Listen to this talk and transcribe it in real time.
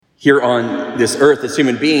Here on this earth, as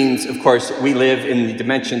human beings, of course, we live in the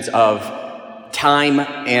dimensions of time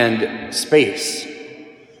and space.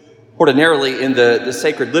 Ordinarily, in the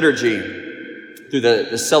sacred liturgy, through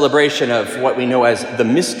the celebration of what we know as the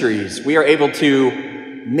mysteries, we are able to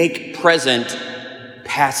make present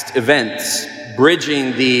past events,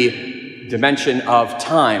 bridging the dimension of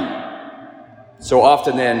time. So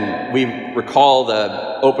often then, we recall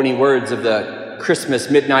the opening words of the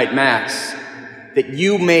Christmas midnight Mass, that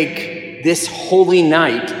you make this holy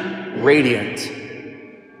night radiant.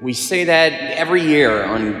 We say that every year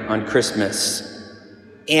on Christmas.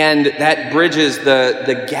 And that bridges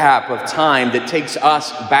the gap of time that takes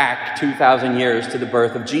us back 2,000 years to the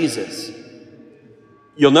birth of Jesus.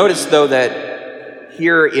 You'll notice, though, that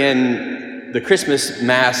here in the Christmas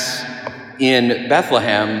Mass in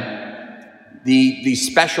Bethlehem, the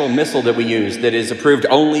special missal that we use that is approved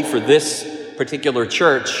only for this particular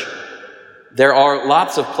church, there are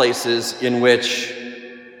lots of places in which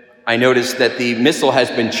I notice that the missal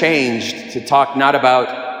has been changed to talk not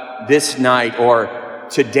about this night or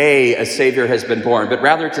today a Savior has been born, but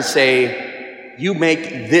rather to say, you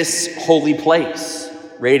make this holy place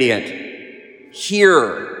radiant.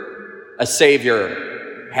 Here a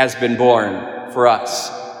Savior has been born for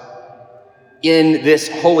us. In this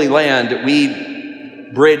holy land,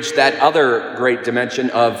 we bridge that other great dimension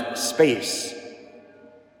of space.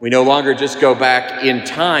 We no longer just go back in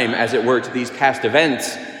time, as it were, to these past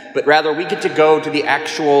events, but rather we get to go to the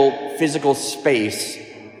actual physical space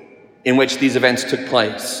in which these events took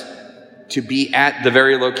place, to be at the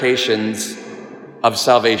very locations of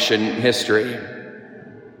salvation history.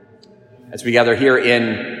 As we gather here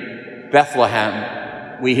in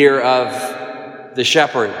Bethlehem, we hear of the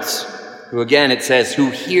shepherds, who again it says, who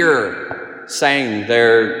here sang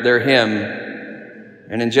their hymn.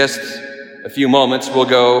 And in just a few moments, we'll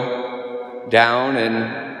go down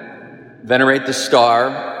and venerate the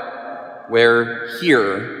star where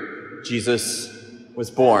here Jesus was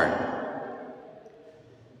born.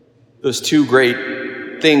 Those two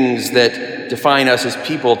great things that define us as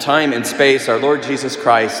people, time and space, our Lord Jesus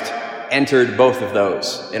Christ entered both of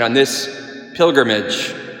those. And on this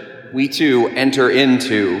pilgrimage, we too enter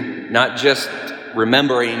into not just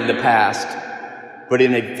remembering the past, but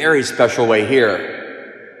in a very special way here.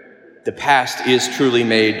 The past is truly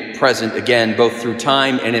made present again, both through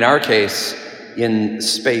time and, in our case, in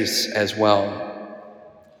space as well.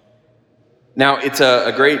 Now, it's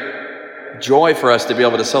a great joy for us to be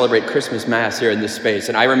able to celebrate Christmas Mass here in this space.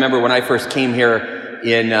 And I remember when I first came here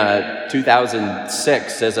in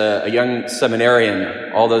 2006 as a young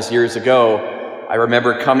seminarian, all those years ago, I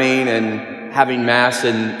remember coming and having Mass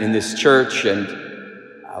in this church, and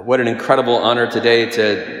what an incredible honor today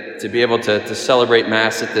to be able to celebrate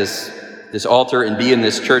Mass at this altar and be in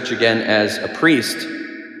this church again as a priest,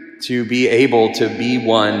 to be able to be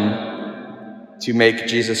one to make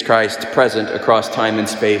Jesus Christ present across time and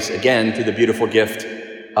space again through the beautiful gift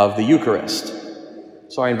of the Eucharist.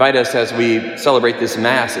 So I invite us as we celebrate this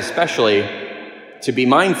Mass especially to be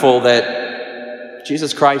mindful that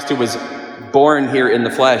Jesus Christ, who was born here in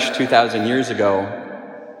the flesh 2,000 years ago,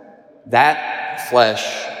 that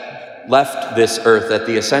flesh left this earth at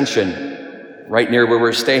the Ascension, right near where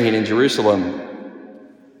we're staying in Jerusalem.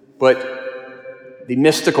 But the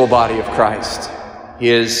mystical body of Christ,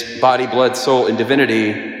 his body, blood, soul, and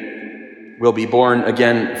divinity, will be born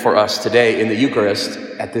again for us today in the Eucharist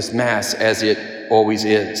at this Mass, as it always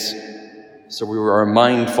is. So we are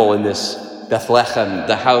mindful in this Bethlehem,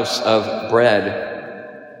 the house of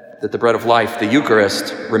bread, that the bread of life, the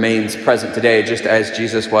Eucharist, remains present today, just as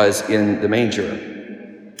Jesus was in the manger.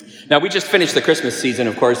 Now, we just finished the Christmas season,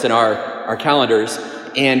 of course, in our calendars,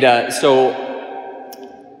 and so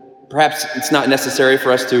perhaps it's not necessary for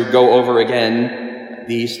us to go over again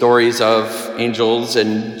the stories of angels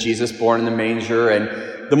and Jesus born in the manger and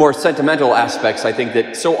the more sentimental aspects, I think,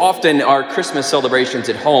 that so often our Christmas celebrations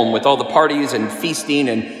at home, with all the parties and feasting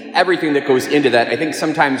and everything that goes into that, I think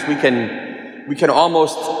sometimes we can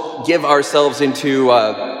almost give ourselves into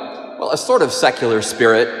a sort of secular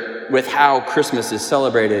spirit with how Christmas is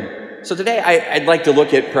celebrated. So today I'd like to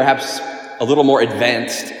look at perhaps a little more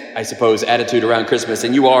advanced, I suppose, attitude around Christmas.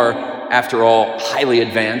 And you are, after all, highly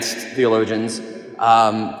advanced theologians,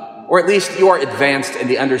 or at least you are advanced in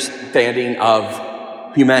the understanding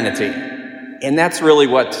of humanity. And that's really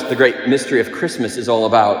what the great mystery of Christmas is all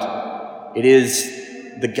about. It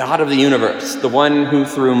is the God of the universe, the one who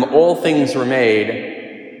through whom all things were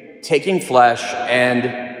made, taking flesh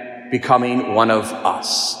and becoming one of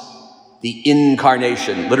us. The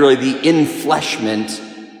incarnation, literally the infleshment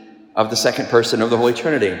of the second person of the Holy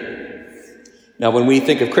Trinity. Now, when we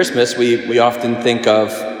think of Christmas, we often think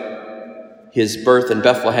of his birth in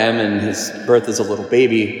Bethlehem and his birth as a little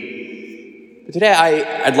baby. But today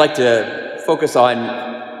I'd like to focus on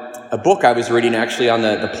a book I was reading actually on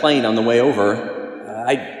the plane on the way over.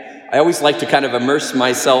 I always like to kind of immerse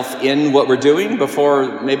myself in what we're doing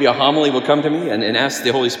before maybe a homily will come to me and ask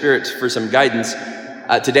the Holy Spirit for some guidance.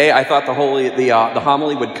 Today I thought the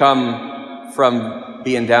homily would come from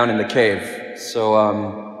being down in the cave. So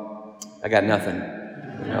I got nothing.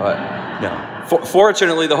 No.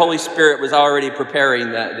 Fortunately, the Holy Spirit was already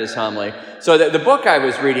preparing this homily. So the book I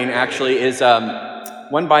was reading actually is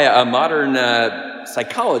one by a modern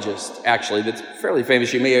psychologist, actually, that's fairly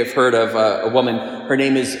famous. You may have heard of a woman. Her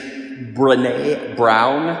name is Brené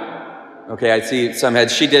Brown. Okay, I see some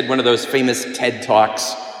heads. She did one of those famous TED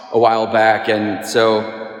Talks a while back, and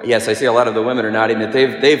so, yes, I see a lot of the women are nodding that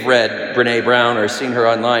they've read Brené Brown or seen her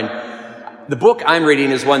online. The book I'm reading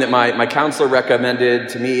is one that my counselor recommended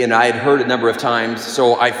to me, and I had heard a number of times,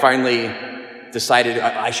 so I finally decided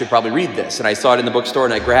I should probably read this, and I saw it in the bookstore,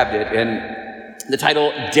 and I grabbed it, and the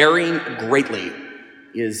title, Daring Greatly,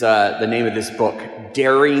 is the name of this book,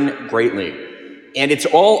 Daring Greatly. And it's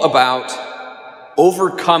all about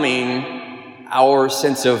overcoming our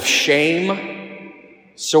sense of shame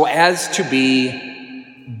so as to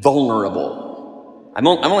be vulnerable. I'm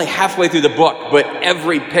only halfway through the book, but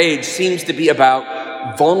every page seems to be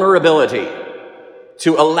about vulnerability,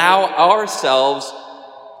 to allow ourselves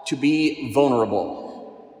to be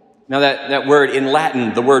vulnerable. Now that word in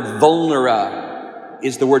Latin, the word vulnera,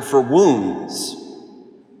 is the word for wounds.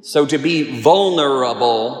 So to be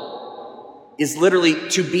vulnerable is literally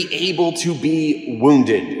to be able to be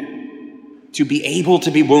wounded. To be able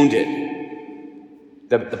to be wounded.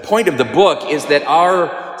 The point of the book is that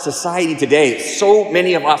our society today, so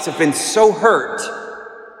many of us have been so hurt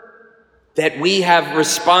that we have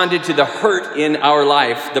responded to the hurt in our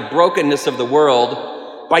life, the brokenness of the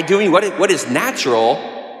world, by doing what is natural,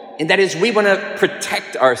 and that is we want to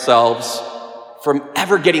protect ourselves from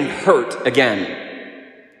ever getting hurt again.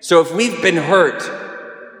 So if we've been hurt,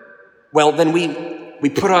 well, then we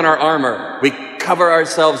put on our armor. We cover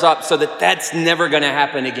ourselves up so that that's never going to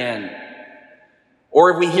happen again. Or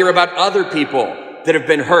if we hear about other people that have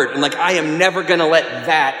been hurt and I am never going to let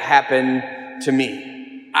that happen to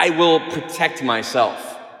me. I will protect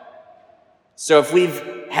myself. So if we've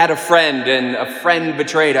had a friend and a friend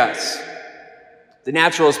betrayed us, the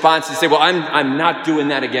natural response is to say, well, I'm not doing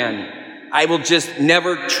that again. I will just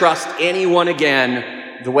never trust anyone again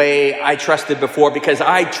the way I trusted before, because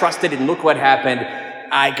I trusted and look what happened.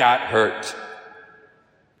 I got hurt.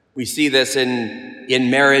 We see this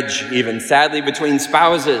in marriage, even sadly between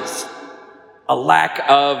spouses, a lack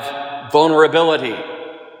of vulnerability.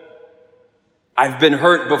 I've been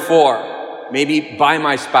hurt before, maybe by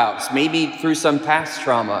my spouse, maybe through some past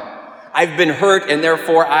trauma. I've been hurt, and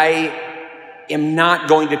therefore I am not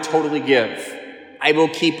going to totally give. I will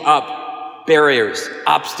keep up barriers,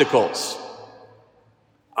 obstacles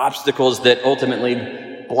that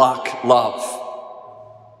ultimately block love.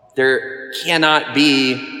 There cannot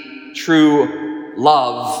be true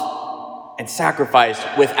love and sacrifice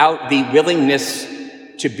without the willingness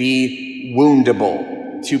to be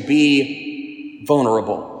woundable, to be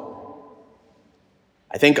vulnerable.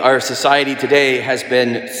 I think our society today has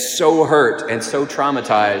been so hurt and so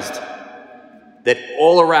traumatized that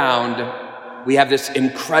all around we have this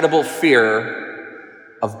incredible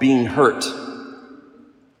fear of being hurt.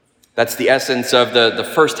 That's the essence of the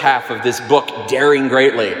first half of this book, Daring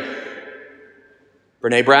Greatly.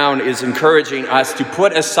 Brené Brown is encouraging us to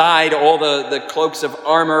put aside all the cloaks of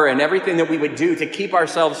armor and everything that we would do to keep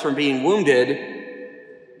ourselves from being wounded,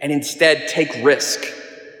 and instead take risk.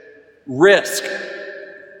 Risk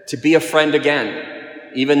to be a friend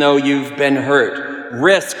again, even though you've been hurt.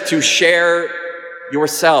 Risk to share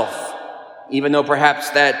yourself, even though perhaps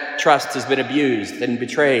that trust has been abused and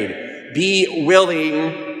betrayed. Be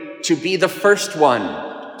willing to be the first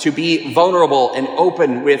one, to be vulnerable and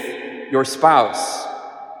open with your spouse,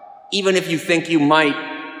 even if you think you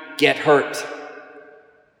might get hurt.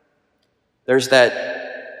 There's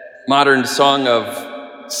that modern song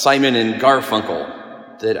of Simon and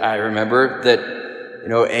Garfunkel that I remember, that,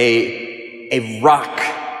 a rock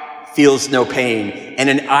feels no pain and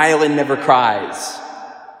an island never cries.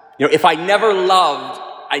 If I never loved,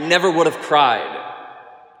 I never would have cried.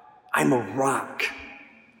 I'm a rock.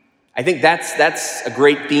 I think that's a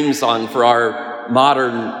great theme song for our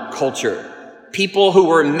modern culture. People who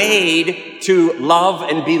were made to love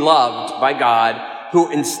and be loved by God, who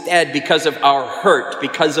instead, because of our hurt,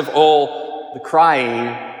 because of all the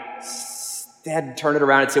crying, instead turn it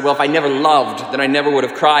around and say, well, if I never loved, then I never would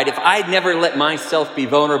have cried. If I'd never let myself be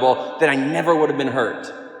vulnerable, then I never would have been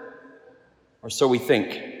hurt. or so we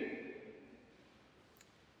think.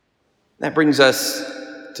 That brings us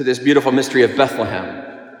to this beautiful mystery of Bethlehem.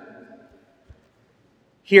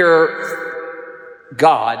 Here,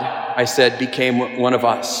 God, I said, became one of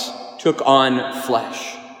us, took on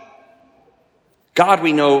flesh. God,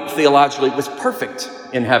 we know theologically, was perfect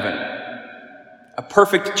in heaven. A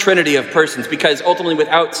perfect trinity of persons, because ultimately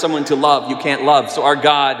without someone to love, you can't love. So our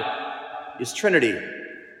God is Trinity.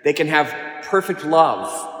 They can have perfect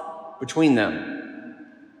love between them.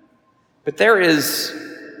 But there is,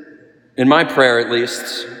 in my prayer at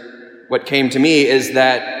least, what came to me is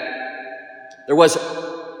that there was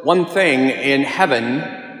one thing in heaven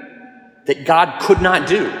that God could not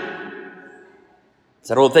do. It's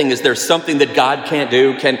that old thing, is there something that God can't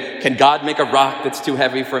do? Can God make a rock that's too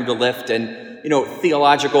heavy for him to lift? And,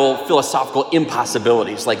 theological, philosophical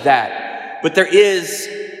impossibilities like that. But there is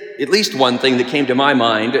at least one thing that came to my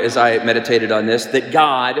mind as I meditated on this, that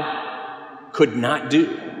God could not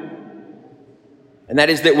do. And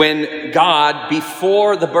that is that when God,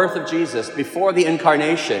 before the birth of Jesus, before the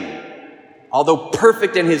incarnation, although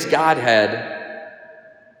perfect in his Godhead,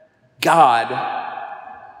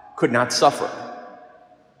 God could not suffer.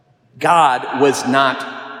 God was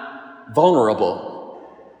not vulnerable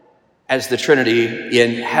as the Trinity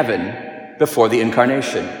in heaven before the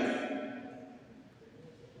incarnation.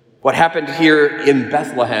 What happened here in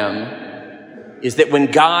Bethlehem is that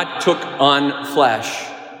when God took on flesh,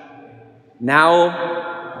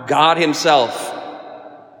 now God himself,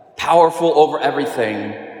 powerful over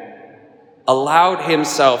everything, allowed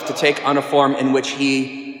himself to take on a form in which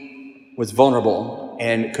he was vulnerable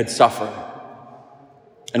and could suffer.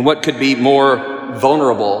 And what could be more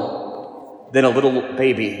vulnerable than a little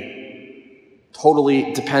baby,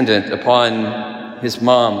 totally dependent upon his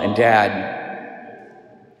mom and dad?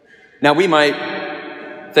 Now, we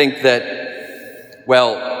might think that,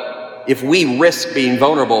 well, if we risk being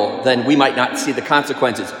vulnerable, then we might not see the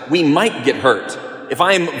consequences. We might get hurt. If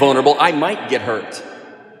I'm vulnerable, I might get hurt.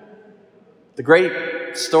 The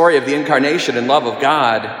great story of the incarnation and love of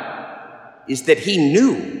God is that he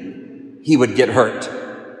knew he would get hurt,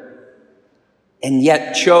 and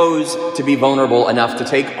yet chose to be vulnerable enough to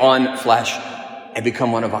take on flesh and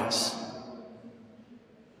become one of us.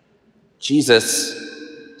 Jesus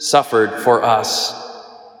suffered for us,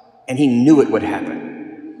 and he knew it would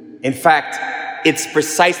happen. In fact, it's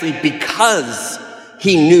precisely because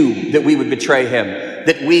he knew that we would betray him,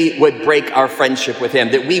 that we would break our friendship with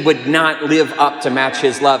him, that we would not live up to match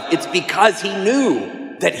his love. It's because he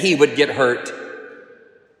knew that he would get hurt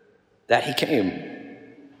that he came.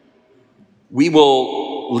 We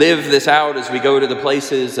will live this out as we go to the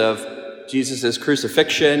places of Jesus'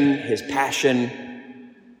 crucifixion, his passion.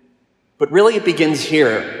 But really it begins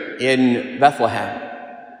here in Bethlehem.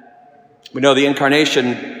 We know the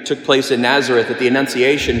incarnation took place in Nazareth at the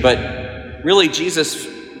Annunciation, but really Jesus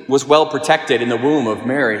was well protected in the womb of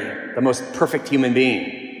Mary, the most perfect human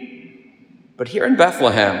being. But here in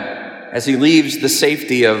Bethlehem, as he leaves the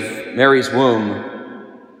safety of Mary's womb,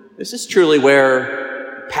 this is truly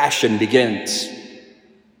where passion begins.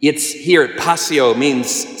 It's here. Passio means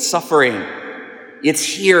suffering. It's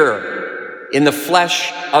here in the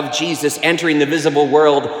flesh of Jesus entering the visible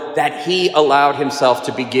world that he allowed himself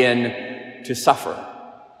to begin to suffer,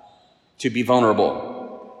 to be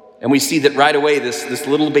vulnerable. And we see that right away, this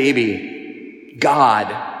little baby,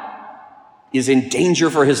 God, is in danger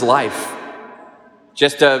for his life.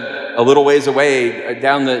 Just a little ways away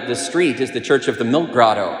down the street is the Church of the Milk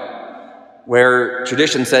Grotto, where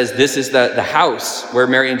tradition says this is the house where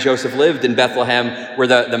Mary and Joseph lived in Bethlehem, where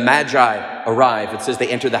the Magi arrive. It says they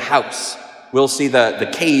enter the house. We'll see the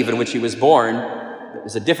cave in which he was born.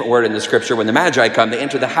 There's a different word in the scripture. When the Magi come, they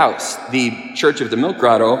enter the house. The Church of the Milk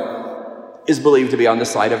Grotto is believed to be on the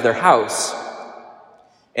site of their house.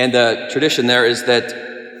 And the tradition there is that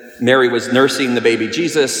Mary was nursing the baby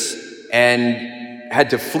Jesus and had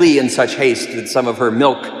to flee in such haste that some of her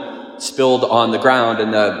milk spilled on the ground,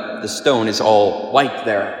 and the stone is all white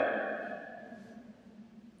there.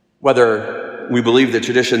 Whether we believe the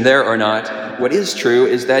tradition there or not, what is true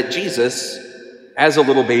is that Jesus, as a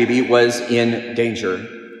little baby, was in danger,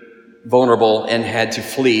 vulnerable, and had to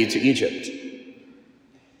flee to Egypt.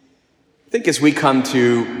 I think as we come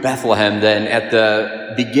to Bethlehem, then, at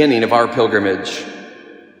the beginning of our pilgrimage,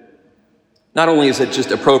 not only is it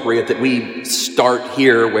just appropriate that we start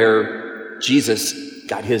here where Jesus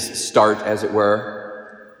got his start, as it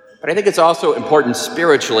were, but I think it's also important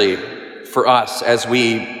spiritually for us as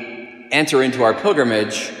we enter into our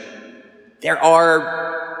pilgrimage. There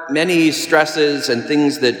are many stresses and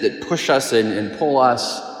things that push us and pull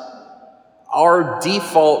us. Our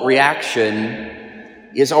default reaction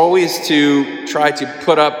is always to try to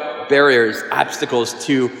put up barriers, obstacles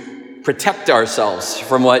to protect ourselves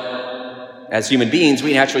from what, as human beings,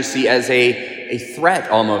 we naturally see as a threat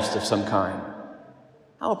almost of some kind.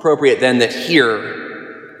 How appropriate then that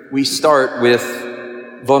here we start with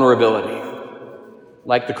vulnerability,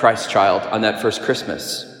 like the Christ child on that first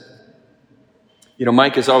Christmas. You know,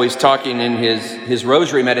 Mike is always talking in his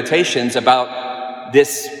rosary meditations about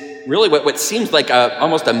this, really what seems like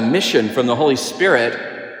almost a mission from the Holy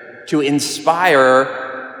Spirit to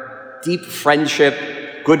inspire deep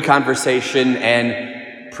friendship, good conversation,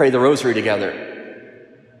 and pray the rosary together.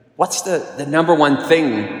 What's the number one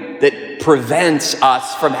thing that prevents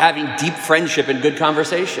us from having deep friendship and good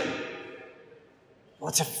conversation? Well,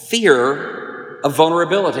 it's a fear of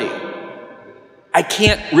vulnerability. I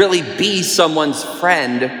can't really be someone's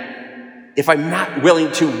friend if I'm not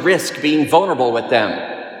willing to risk being vulnerable with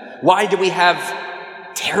them. Why do we have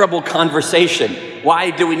terrible conversation?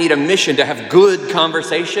 Why do we need a mission to have good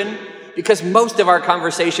conversation? Because most of our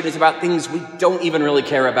conversation is about things we don't even really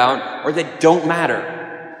care about or that don't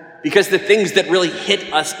matter. Because the things that really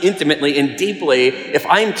hit us intimately and deeply, if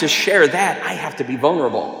I'm to share that, I have to be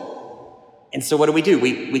vulnerable. And so what do?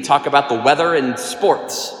 We talk about the weather and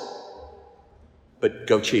sports. But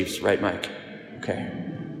go Chiefs, right, Mike? Okay.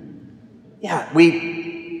 Yeah,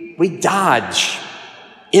 we dodge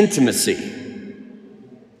intimacy.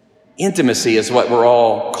 Intimacy is what we're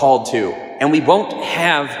all called to. And we won't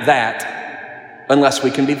have that unless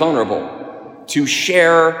we can be vulnerable. To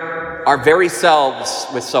share our very selves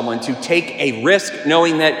with someone, to take a risk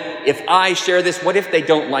knowing that if I share this, what if they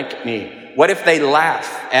don't like me? What if they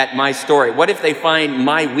laugh at my story? What if they find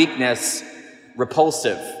my weakness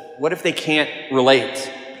repulsive? What if they can't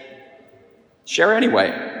relate? Share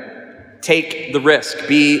anyway. Take the risk.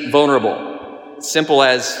 Be vulnerable. Simple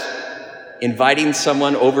as inviting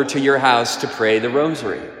someone over to your house to pray the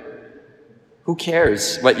rosary. Who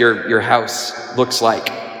cares what your house looks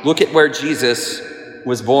like? Look at where Jesus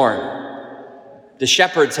was born. The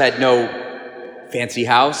shepherds had no fancy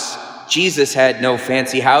house. Jesus had no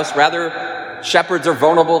fancy house. Rather, shepherds are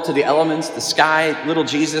vulnerable to the elements, the sky. Little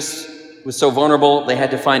Jesus was so vulnerable, they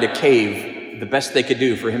had to find a cave, the best they could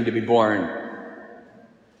do for him to be born.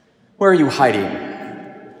 Where are you hiding?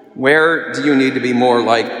 Where do you need to be more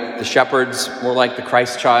like the shepherds, more like the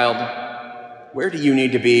Christ child? Where do you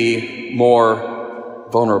need to be more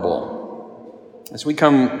vulnerable? As we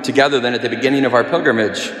come together then at the beginning of our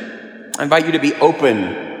pilgrimage, I invite you to be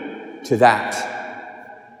open to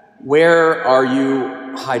that. Where are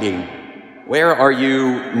you hiding? Where are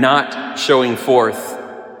you not showing forth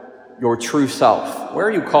your true self? Where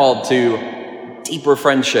are you called to deeper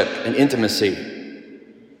friendship and intimacy?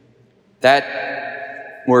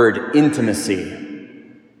 That word, intimacy,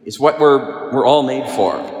 is what we're all made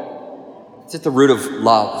for. It's at the root of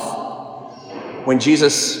love. When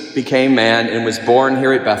Jesus became man and was born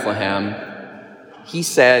here at Bethlehem, he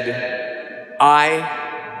said,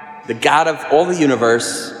 I, the God of all the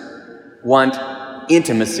universe, want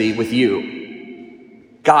intimacy with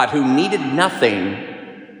you. God, who needed nothing,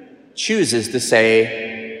 chooses to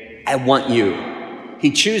say, I want you.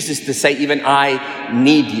 He chooses to say, even I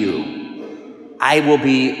need you. I will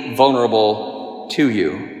be vulnerable to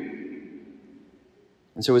you.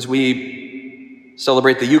 And so as we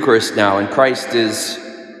celebrate the Eucharist now, and Christ is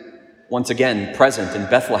once again present in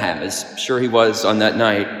Bethlehem, as sure he was on that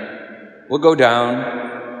night, we'll go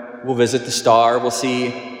down, we'll visit the star, we'll see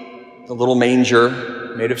the little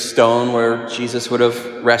manger made of stone where Jesus would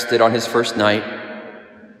have rested on his first night.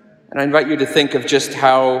 And I invite you to think of just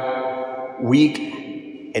how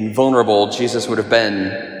weak and vulnerable Jesus would have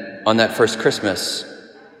been on that first Christmas.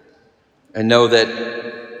 And know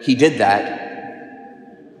that he did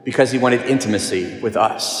that because he wanted intimacy with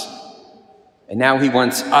us. And now he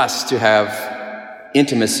wants us to have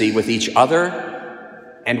intimacy with each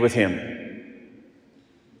other and with him.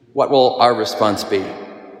 What will our response be?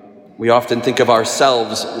 We often think of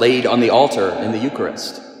ourselves laid on the altar in the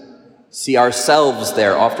Eucharist. See ourselves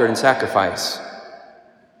there offered in sacrifice.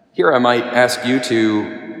 Here I might ask you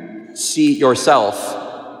to see yourself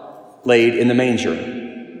laid in the manger.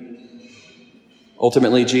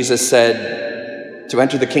 Ultimately, Jesus said, to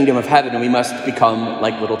enter the kingdom of heaven, we must become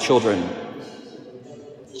like little children.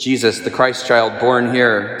 Jesus, the Christ child born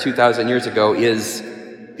here 2,000 years ago, is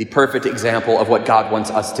the perfect example of what God wants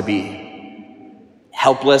us to be.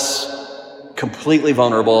 Helpless, completely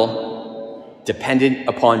vulnerable, dependent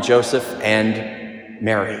upon Joseph and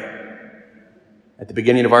Mary. At the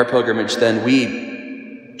beginning of our pilgrimage, then,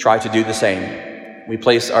 we try to do the same. We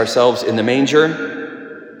place ourselves in the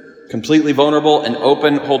manger, completely vulnerable and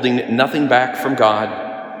open, holding nothing back from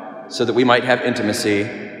God, so that we might have intimacy,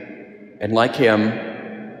 and like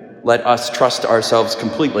him, let us trust ourselves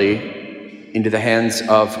completely into the hands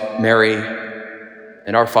of Mary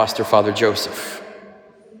and our foster father Joseph.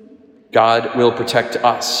 God will protect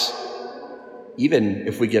us, even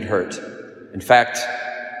if we get hurt. In fact,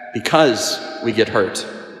 because we get hurt,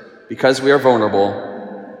 because we are vulnerable,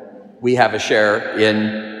 we have a share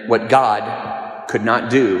in what God could not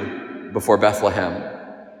do before Bethlehem.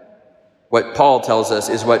 What Paul tells us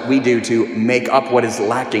is what we do to make up what is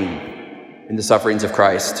lacking in the sufferings of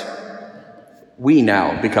Christ. We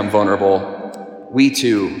now become vulnerable. We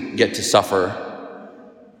too get to suffer.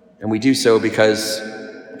 And we do so because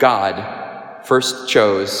God first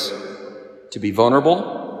chose to be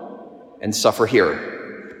vulnerable and suffer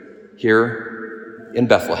here in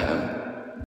Bethlehem.